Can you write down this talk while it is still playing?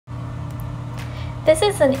This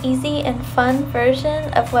is an easy and fun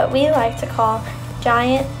version of what we like to call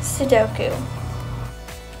giant Sudoku.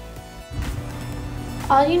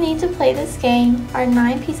 All you need to play this game are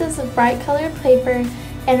 9 pieces of bright colored paper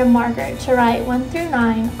and a marker to write 1 through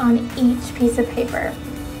 9 on each piece of paper.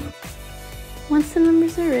 Once the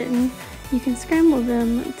numbers are written, you can scramble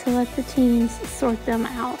them to let the teams sort them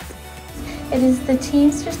out. It is the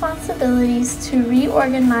team's responsibilities to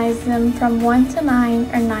reorganize them from 1 to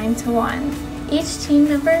 9 or 9 to 1. Each team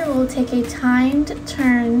member will take a timed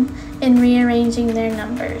turn in rearranging their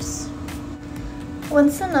numbers.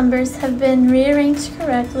 Once the numbers have been rearranged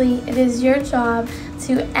correctly, it is your job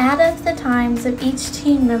to add up the times of each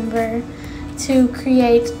team member to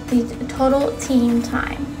create the total team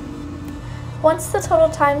time. Once the total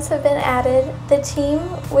times have been added, the team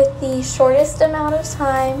with the shortest amount of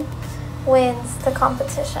time wins the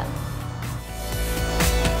competition.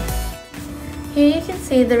 Here you can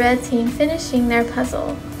see the red team finishing their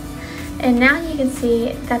puzzle. And now you can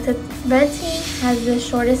see that the red team has the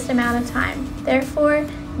shortest amount of time. Therefore,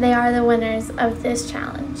 they are the winners of this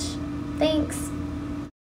challenge. Thanks!